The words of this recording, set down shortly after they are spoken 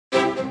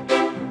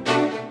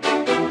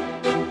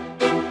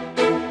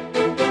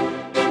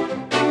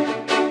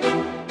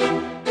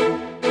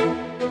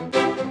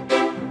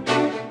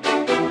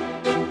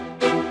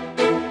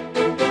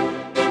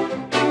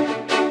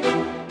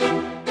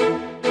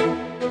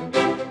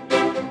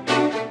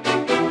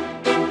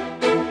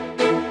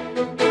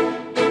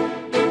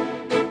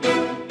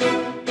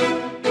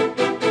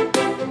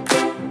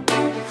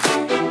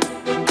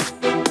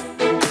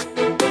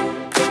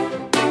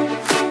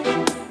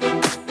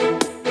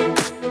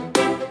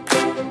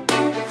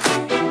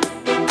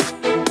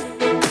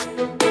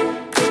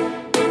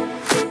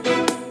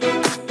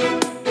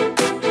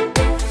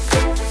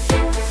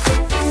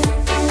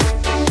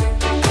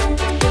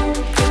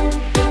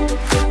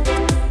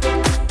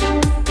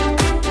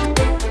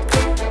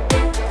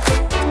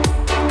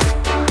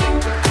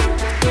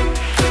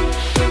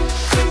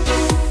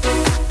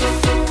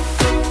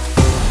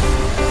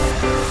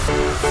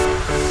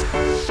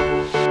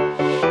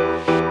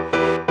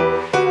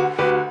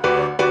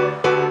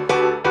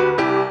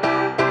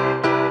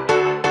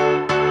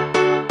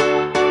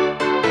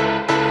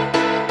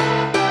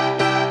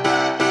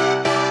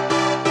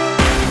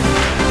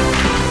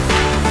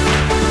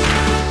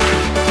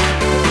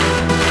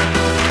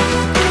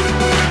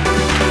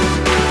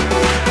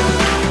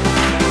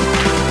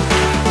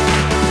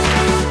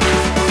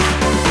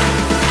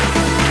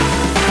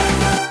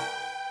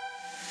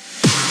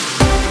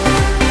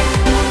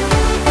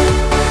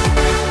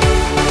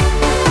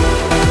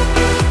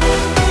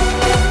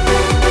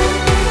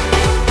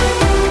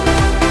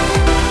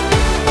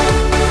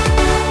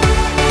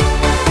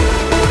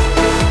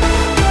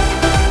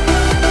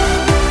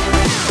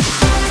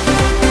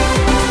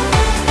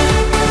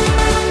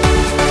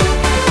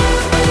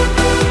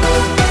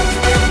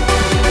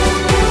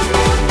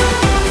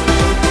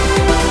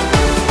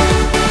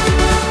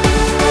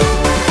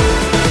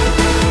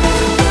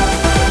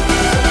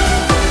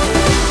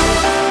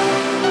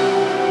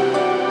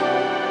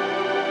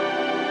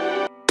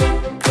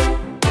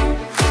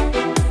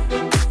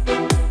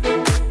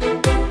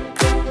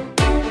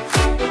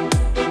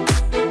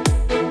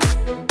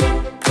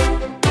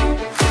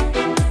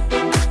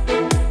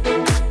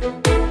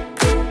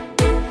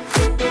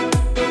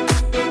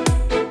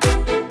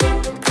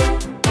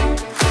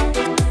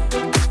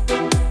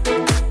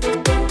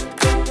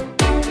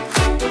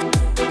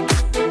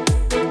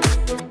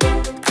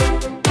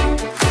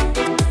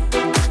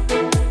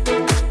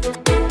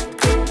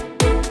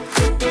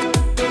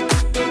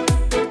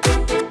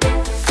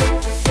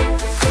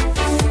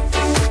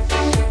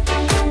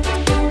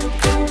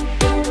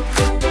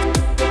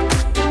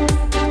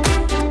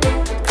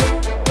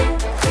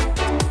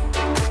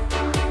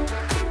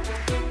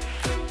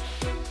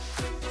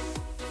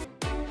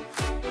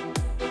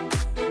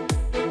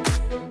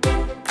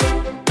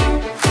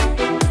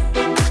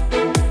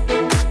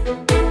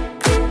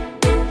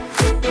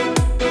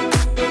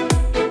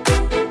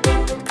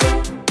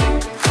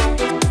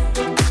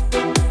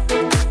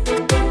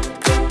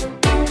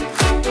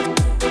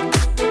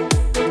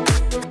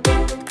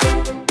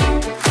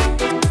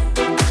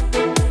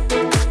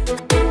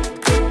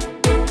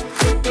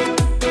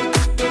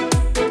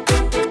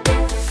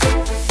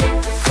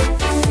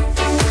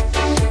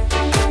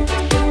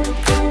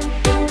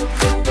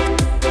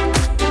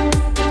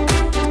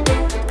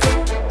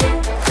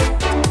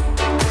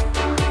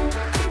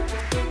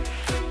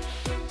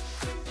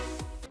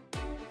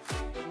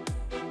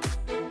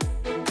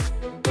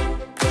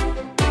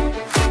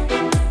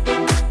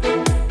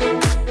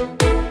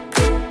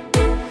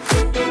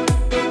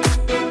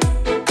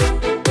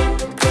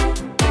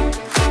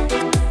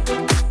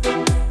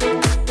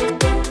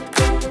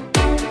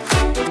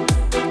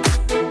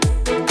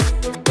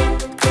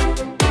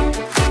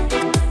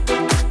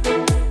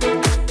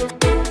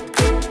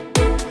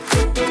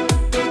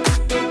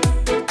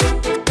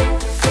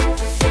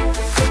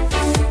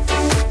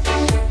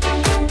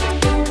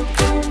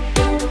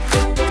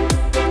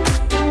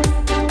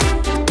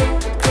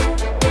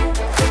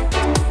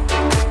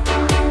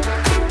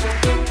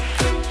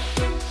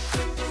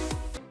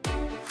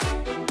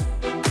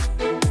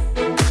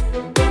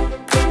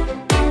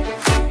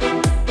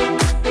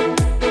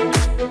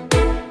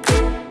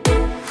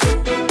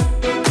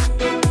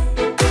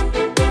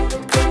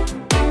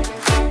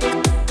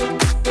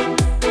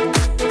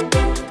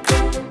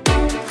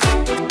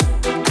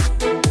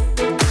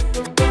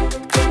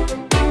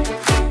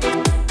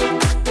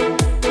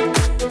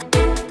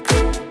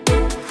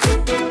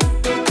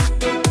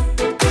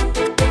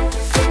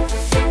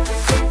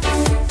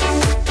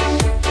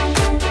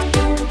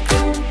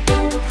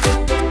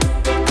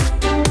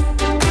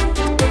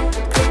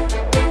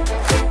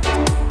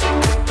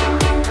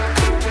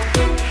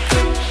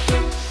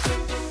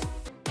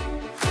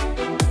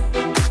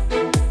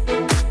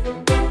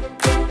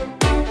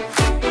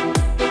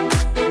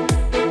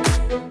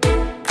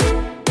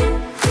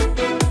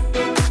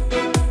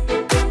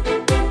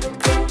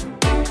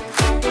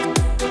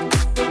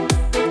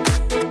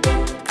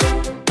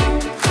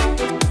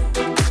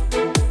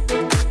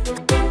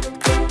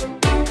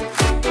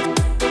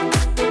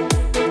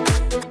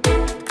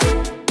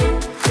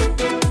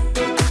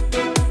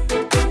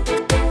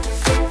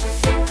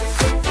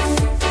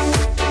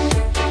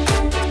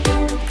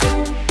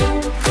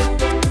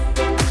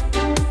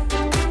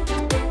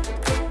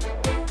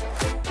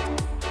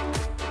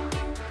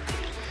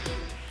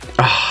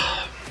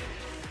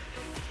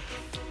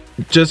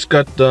just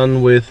got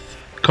done with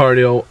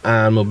cardio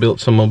and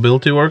some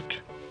mobility work,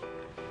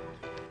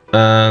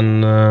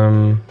 and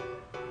the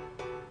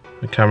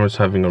camera's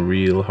having a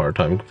real hard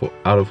time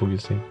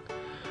autofocusing.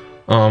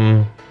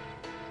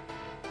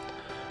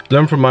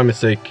 Learn from my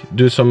mistake.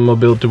 Do some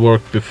mobility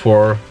work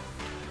before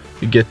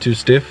you get too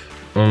stiff.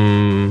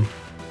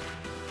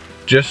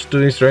 Just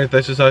doing strength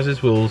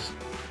exercises will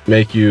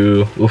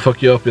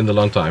fuck you up in the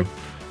long time.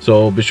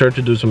 So be sure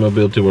to do some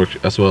mobility work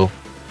as well.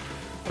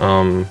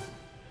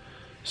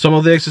 Some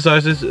of the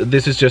exercises,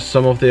 this is just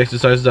some of the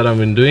exercises that I've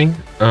been doing.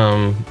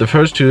 The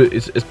first two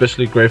is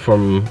especially great for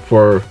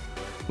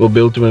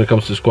mobility when it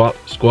comes to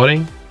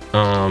squatting.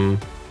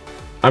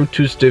 I'm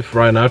too stiff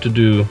right now to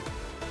do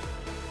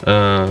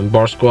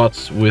bar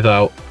squats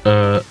without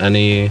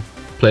any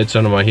plates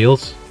under my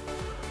heels.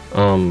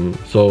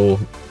 So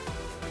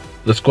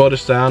the squat to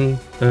stand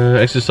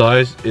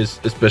exercise is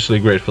especially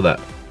great for that.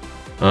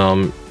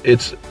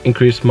 It's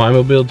increased my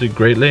mobility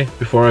greatly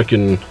before I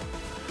can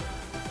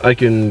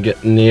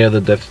get near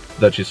the depth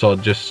that you saw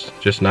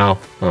just now.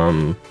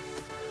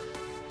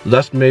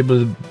 That's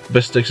maybe the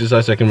best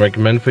exercise I can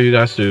recommend for you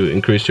guys to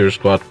increase your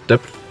squat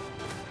depth.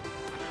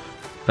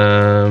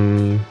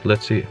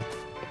 Let's see.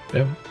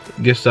 Yeah,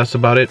 I guess that's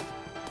about it.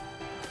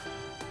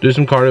 Do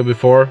some cardio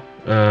before,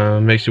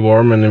 makes you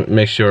warm and it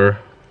makes your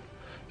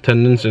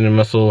tendons and your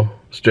muscle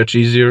stretch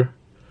easier.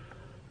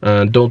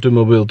 Don't do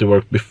mobility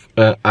work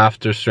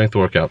after strength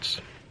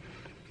workouts.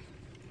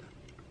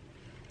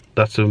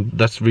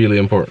 That's really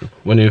important.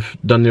 When you've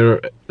done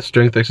your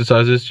strength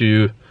exercises,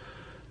 you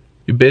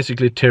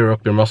basically tear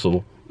up your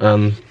muscle,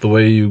 and the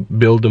way you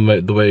build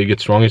them, the way you get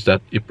strong is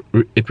that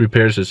it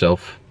repairs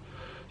itself.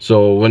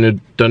 So when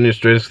you've done your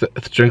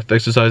strength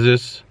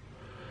exercises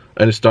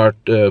and you start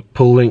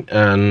pulling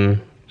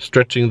and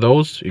stretching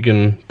those, you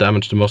can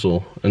damage the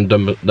muscle and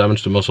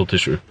damage the muscle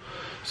tissue.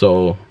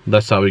 So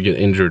that's how we get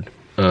injured.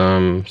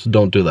 So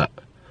don't do that.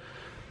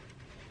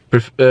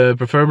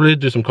 Preferably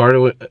do some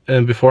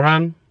cardio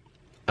beforehand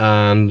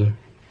and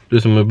do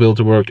some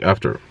mobility work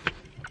after,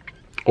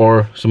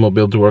 or some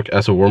mobility work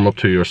as a warm-up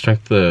to your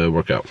strength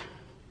workout.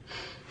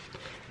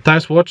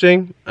 Thanks for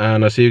watching,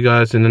 and I'll see you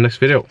guys in the next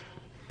video.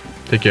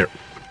 Take care.